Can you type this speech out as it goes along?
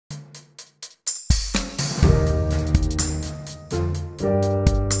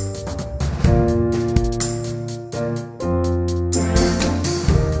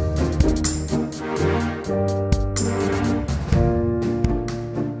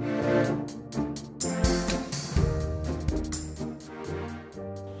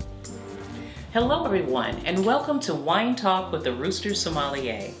Hello everyone, and welcome to Wine Talk with the Rooster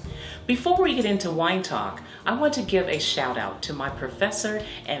Sommelier. Before we get into wine talk, I want to give a shout out to my professor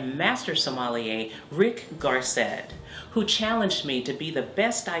and master sommelier, Rick Garcet, who challenged me to be the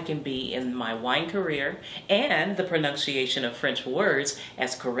best I can be in my wine career and the pronunciation of French words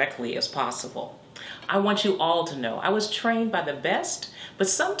as correctly as possible. I want you all to know I was trained by the best, but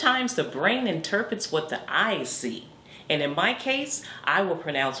sometimes the brain interprets what the eyes see. And in my case, I will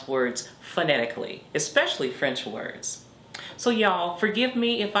pronounce words phonetically, especially French words. So y'all, forgive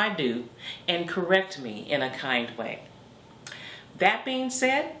me if I do, and correct me in a kind way. That being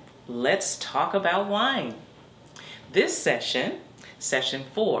said, let's talk about wine. This session, Session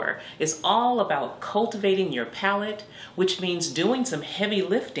 4, is all about cultivating your palate, which means doing some heavy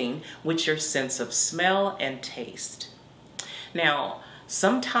lifting with your sense of smell and taste. Now,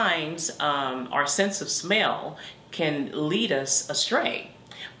 sometimes our sense of smell can lead us astray,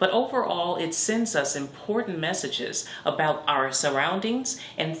 but overall it sends us important messages about our surroundings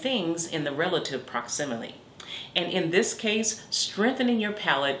and things in the relative proximity. And in this case, strengthening your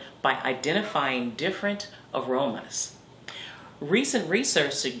palate by identifying different aromas. Recent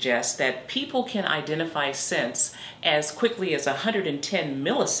research suggests that people can identify scents as quickly as 110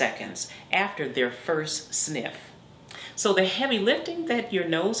 milliseconds after their first sniff. So the heavy lifting that your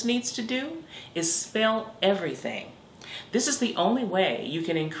nose needs to do is smell everything. This is the only way you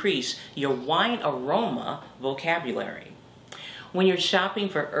can increase your wine aroma vocabulary. When you're shopping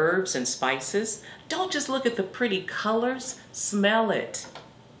for herbs and spices, don't just look at the pretty colors, smell it.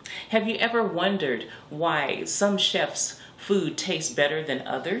 Have you ever wondered why some chefs' food tastes better than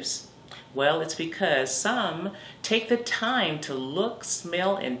others? Well, it's because some take the time to look,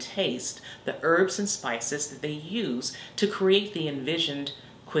 smell, and taste the herbs and spices that they use to create the envisioned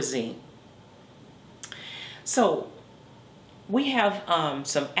cuisine. So, we have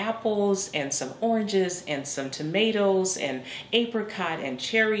some apples and some oranges and some tomatoes and apricot and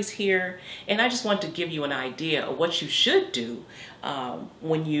cherries here, and I just want to give you an idea of what you should do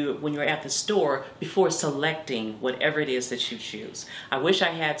when you're at the store before selecting whatever it is that you choose. I wish I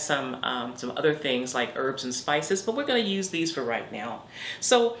had some other things like herbs and spices, but we're going to use these for right now.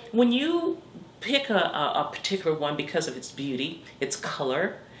 So when you pick a particular one because of its beauty, its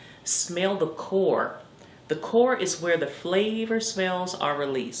color, smell the core. The core is where the flavor smells are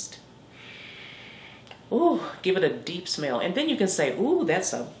released. Ooh, give it a deep smell. And then you can say, ooh,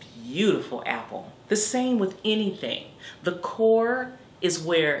 that's a beautiful apple. The same with anything. The core is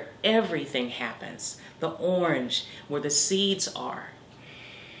where everything happens. The orange, where the seeds are.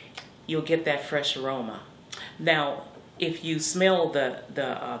 You'll get that fresh aroma. Now, if you smell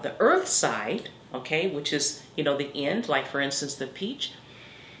the earth side, okay, which is, the end, like for instance, the peach,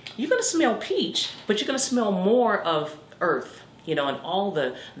 you're going to smell peach, but you're going to smell more of earth, and all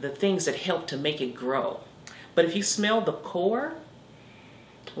the things that help to make it grow. But if you smell the core,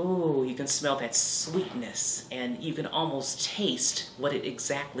 ooh, you can smell that sweetness, and you can almost taste what it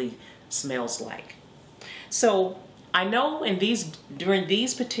exactly smells like. So I know during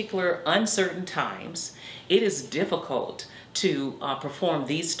these particular uncertain times, it is difficult to perform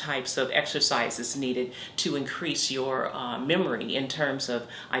these types of exercises needed to increase your memory in terms of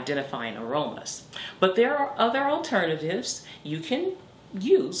identifying aromas. But there are other alternatives you can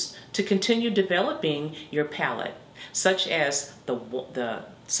use to continue developing your palate, such as the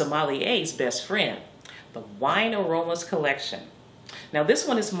sommelier's best friend, the Wine Aromas Collection. Now this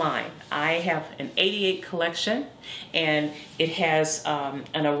one is mine. I have an 88 collection, and it has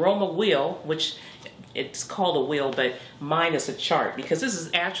an aroma wheel, which it's called a wheel, but mine is a chart because this is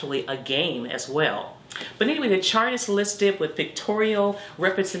actually a game as well. But anyway, the chart is listed with pictorial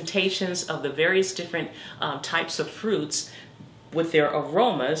representations of the various different types of fruits with their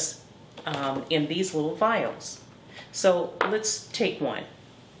aromas in these little vials. So let's take one,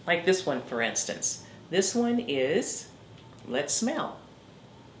 like this one for instance. This one is, let's smell.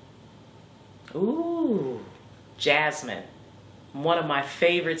 Ooh, jasmine, one of my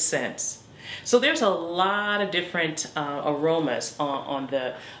favorite scents. So there's a lot of different aromas on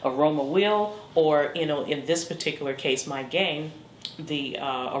the aroma wheel, or in this particular case, my game, the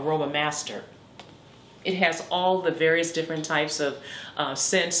Aroma Master. It has all the various different types of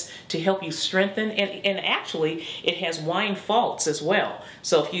scents to help you strengthen, and actually it has wine faults as well.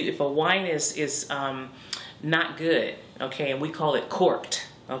 So if a wine is not good, okay, and we call it corked,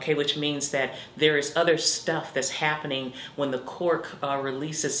 okay, which means that there is other stuff that's happening when the cork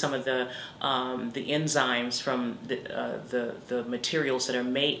releases some of the enzymes from the materials that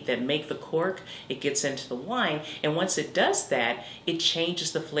make the cork. It gets into the wine, and once it does that, it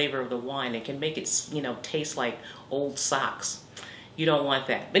changes the flavor of the wine. It can make it taste like old socks. You don't want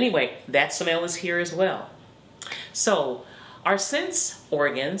that. But anyway, that smell is here as well. So our sense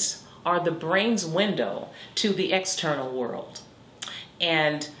organs are the brain's window to the external world.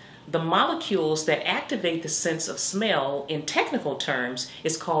 And the molecules that activate the sense of smell in technical terms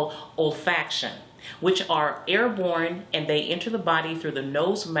is called olfaction, which are airborne, and they enter the body through the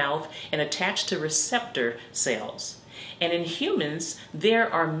nose, mouth, and attach to receptor cells. And in humans,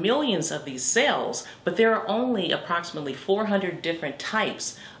 there are millions of these cells, but there are only approximately 400 different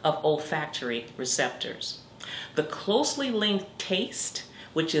types of olfactory receptors. The closely linked taste,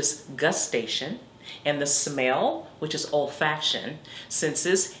 which is gustation, and the smell, which is olfaction,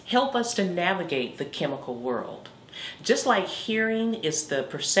 senses help us to navigate the chemical world. Just like hearing is the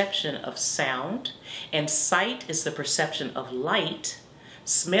perception of sound, and sight is the perception of light,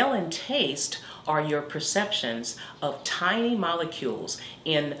 smell and taste are your perceptions of tiny molecules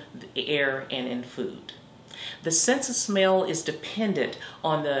in the air and in food. The sense of smell is dependent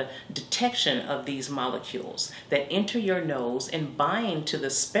on the detection of these molecules that enter your nose and bind to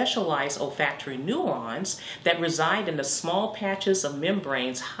the specialized olfactory neurons that reside in the small patches of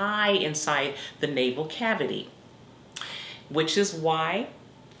membranes high inside the nasal cavity, which is why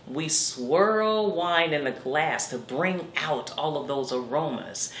we swirl wine in a glass to bring out all of those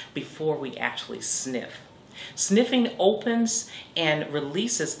aromas before we actually sniff. Sniffing opens and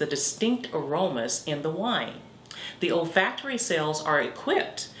releases the distinct aromas in the wine. The olfactory cells are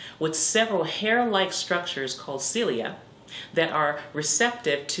equipped with several hair-like structures called cilia that are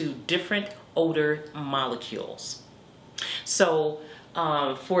receptive to different odor molecules. So,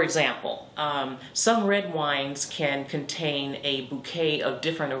 for example, some red wines can contain a bouquet of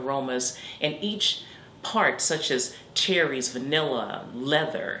different aromas, and each part, such as cherries, vanilla,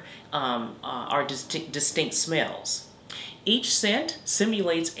 leather, are distinct smells. Each scent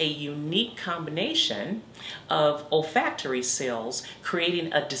simulates a unique combination of olfactory cells,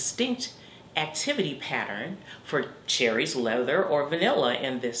 creating a distinct activity pattern for cherries, leather, or vanilla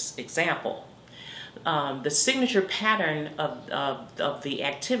in this example. The signature pattern of the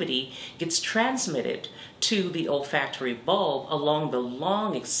activity gets transmitted to the olfactory bulb along the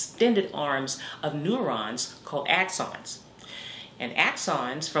long extended arms of neurons called axons. And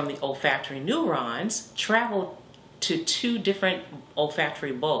axons from the olfactory neurons travel to two different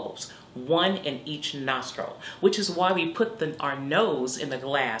olfactory bulbs, one in each nostril, which is why we put our nose in the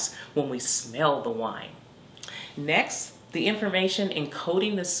glass when we smell the wine. Next, the information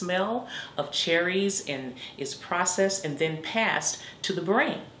encoding the smell of cherries is processed and then passed to the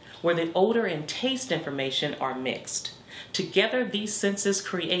brain, where the odor and taste information are mixed. Together, these senses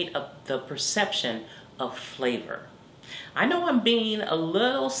create the perception of flavor. I know I'm being a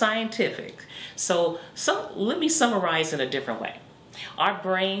little scientific, so let me summarize in a different way. Our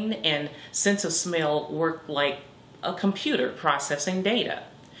brain and sense of smell work like a computer processing data.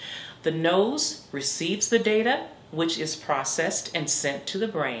 The nose receives the data, which is processed and sent to the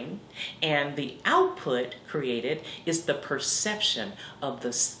brain, and the output created is the perception of the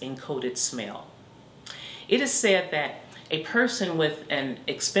encoded smell. It is said that a person with an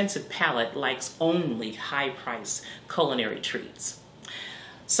expensive palate likes only high-priced culinary treats.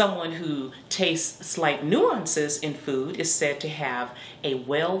 Someone who tastes slight nuances in food is said to have a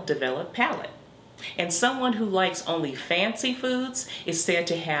well-developed palate. And someone who likes only fancy foods is said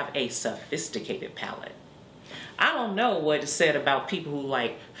to have a sophisticated palate. I don't know what is said about people who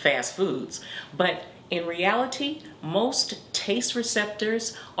like fast foods, but in reality, most taste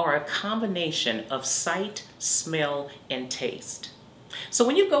receptors are a combination of sight, smell, and taste. So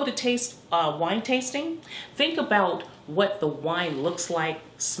when you go to taste wine tasting, think about what the wine looks like,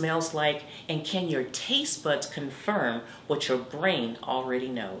 smells like, and can your taste buds confirm what your brain already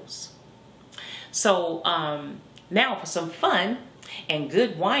knows. So now for some fun and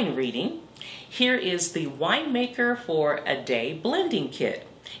good wine reading, here is the Winemaker for a Day blending kit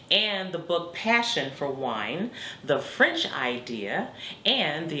and the book Passion for Wine, The French Idea,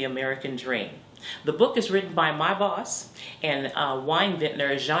 and The American Dream. The book is written by my boss and wine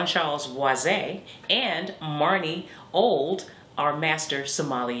vintner Jean-Charles Withe and Marnie Old, our master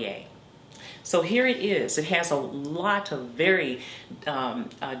sommelier. So here it is. It has a lot of very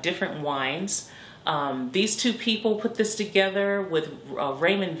different wines. These two people put this together with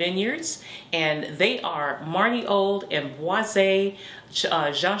Raymond Vineyards, and they are Marnie Old and Withe,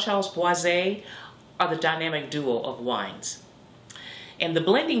 Jean-Charles Withe, are the dynamic duo of wines. And the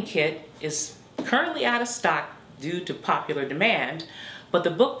blending kit is currently out of stock due to popular demand, but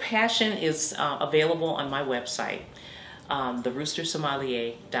the book Passion is available on my website,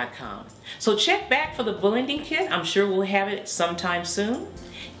 theroostersommelier.com. So check back for the blending kit. I'm sure we'll have it sometime soon,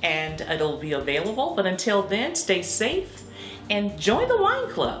 and it'll be available. But until then, stay safe and join the wine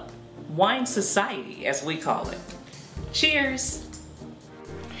club, wine society as we call it. Cheers!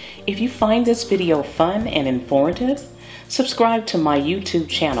 If you find this video fun and informative, subscribe to my YouTube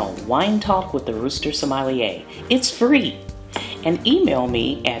channel, Wine Talk with the Rooster Sommelier. It's free. And email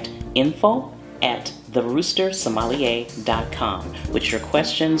me at info@theroostersommelier.com with your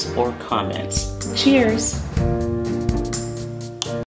questions or comments. Cheers!